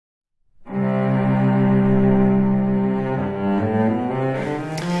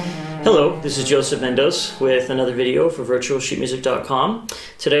Hello, this is Joseph Mendoz with another video for virtualsheetmusic.com.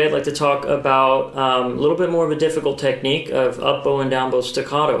 Today I'd like to talk about a little bit more of a difficult technique of up bow and down bow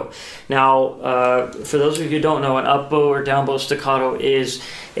staccato. Now, for those of you who don't know, an up bow or down bow staccato is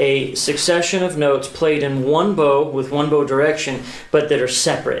a succession of notes played in one bow with one bow direction, but that are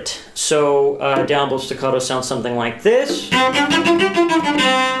separate. So down bow staccato sounds something like this.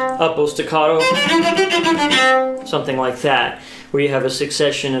 Up bow staccato, something like that, where you have a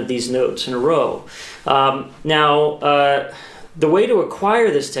succession of these notes in a row. The way to acquire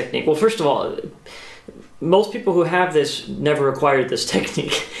this technique, well, first of all, most people who have this never acquired this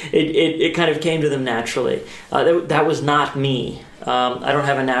technique. It kind of came to them naturally. That was not me. I don't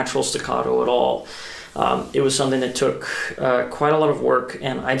have a natural staccato at all. It was something that took quite a lot of work,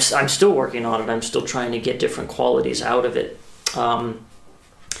 and I'm still working on it. I'm still trying to get different qualities out of it.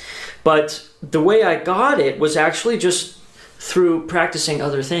 But the way I got it was actually just through practicing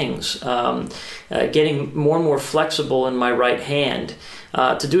other things, getting more and more flexible in my right hand.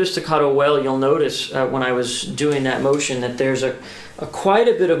 To do a staccato well, you'll notice when I was doing that motion that there's quite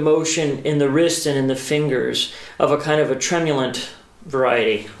a bit of motion in the wrist and in the fingers of a kind of a tremulant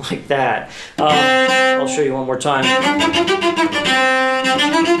variety, like that. I'll show you one more time.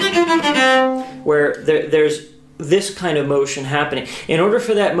 Where there's this kind of motion happening. In order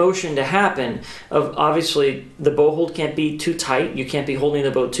for that motion to happen, obviously the bow hold can't be too tight. You can't be holding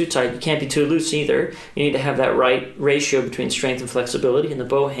the bow too tight. You can't be too loose either. You need to have that right ratio between strength and flexibility in the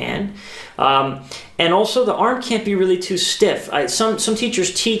bow hand. And also the arm can't be really too stiff. Some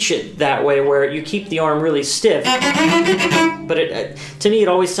teachers teach it that way, where you keep the arm really stiff. But to me, it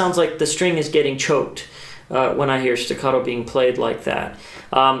always sounds like the string is getting choked when I hear staccato being played like that.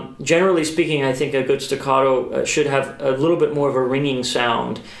 Generally speaking, I think a good staccato should have a little bit more of a ringing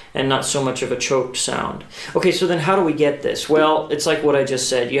sound and not so much of a choked sound. Okay, so then how do we get this? Well, it's like what I just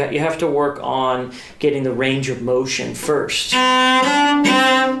said. You have to work on getting the range of motion first.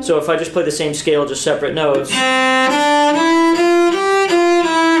 So if I just play the same scale, just separate notes,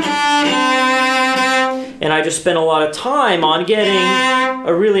 and I just spend a lot of time on getting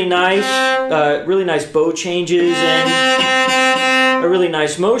a really nice bow changes and a really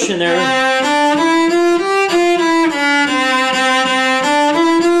nice motion there,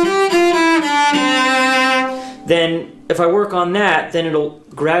 then if I work on that, then it'll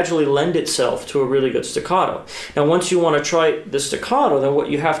gradually lend itself to a really good staccato. Now, once you want to try the staccato, then what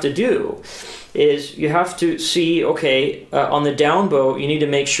you have to do is you have to see, okay, on the down bow, you need to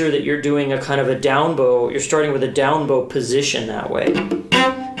make sure that you're doing a kind of a down bow. You're starting with a down bow position that way,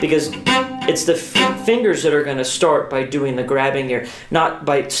 because it's the fingers that are going to start by doing the grabbing here, not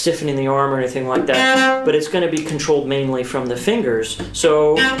by stiffening the arm or anything like that, but it's going to be controlled mainly from the fingers.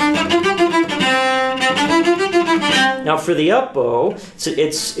 So now for the up bow,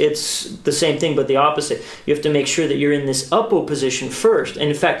 it's the same thing but the opposite. You have to make sure that you're in this up bow position first, and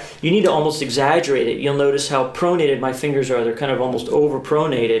in fact you need to almost exaggerate it. You'll notice how pronated my fingers are. They're kind of almost over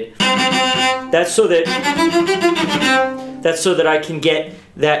pronated. That's so that I can get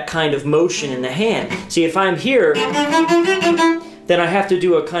that kind of motion in the hand. See, if I'm here, then I have to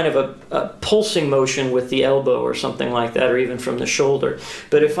do a kind of a pulsing motion with the elbow or something like that, or even from the shoulder.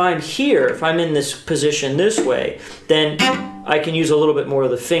 But if I'm here, if I'm in this position this way, then I can use a little bit more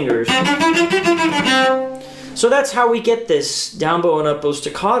of the fingers. So that's how we get this down bow and up bow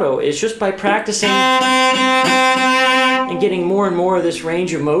staccato, is just by practicing and getting more and more of this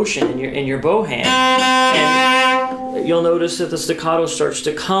range of motion in your bow hand. And you'll notice that the staccato starts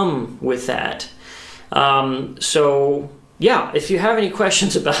to come with that. So yeah, if you have any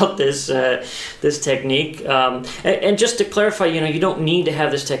questions about this technique, and just to clarify, you don't need to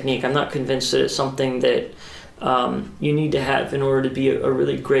have this technique. I'm not convinced that it's something that you need to have in order to be a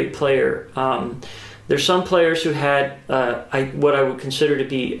really great player. There's some players who had what I would consider to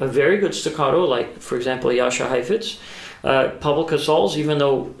be a very good staccato, like for example Jascha Heifetz, Pavel Casals, even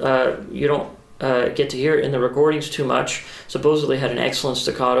though you don't get to hear it in the recordings too much, supposedly had an excellent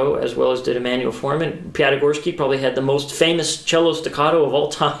staccato, as well as did Emanuel Forman. Piatigorsky probably had the most famous cello staccato of all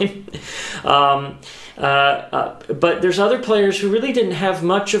time. But there's other players who really didn't have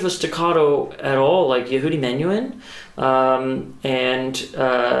much of a staccato at all, like Yehudi Menuhin,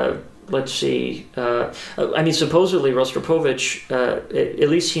 let's see, I mean, supposedly Rostropovich, at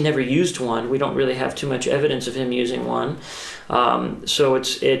least he never used one. We don't really have too much evidence of him using one. So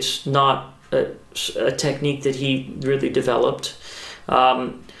it's not a technique that he really developed.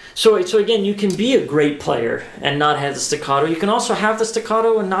 So again, you can be a great player and not have the staccato. You can also have the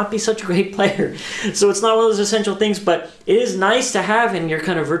staccato and not be such a great player. So it's not one of those essential things, but it is nice to have in your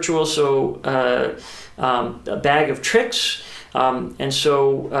kind of virtuoso bag of tricks. And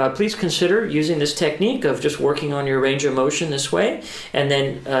so please consider using this technique of just working on your range of motion this way, and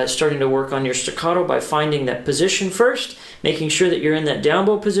then starting to work on your staccato by finding that position first, making sure that you're in that down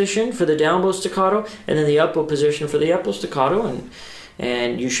bow position for the down bow staccato, and then the up bow position for the up bow staccato,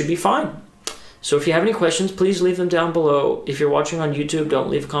 and you should be fine. So if you have any questions, please leave them down below. If you're watching on YouTube,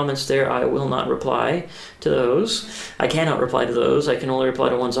 don't leave comments there. I will not reply to those. I cannot reply to those. I can only reply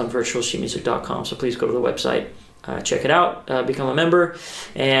to ones on virtualsheetmusic.com. So please go to the website, check it out, become a member,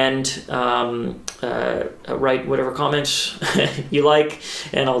 and write whatever comments you like,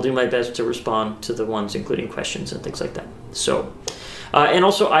 and I'll do my best to respond to the ones including questions and things like that. So, and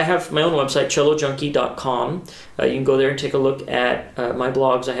also I have my own website, cellojunkie.com. You can go there and take a look at my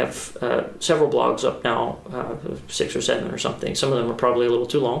blogs. I have several blogs up now, 6 or 7 or something. Some of them are probably a little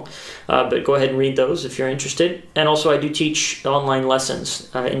too long, but go ahead and read those if you're interested. And also I do teach online lessons,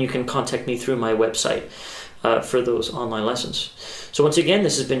 and you can contact me through my website for those online lessons. So once again,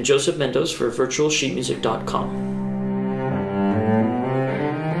 this has been Joseph Mendoz for virtualsheetmusic.com.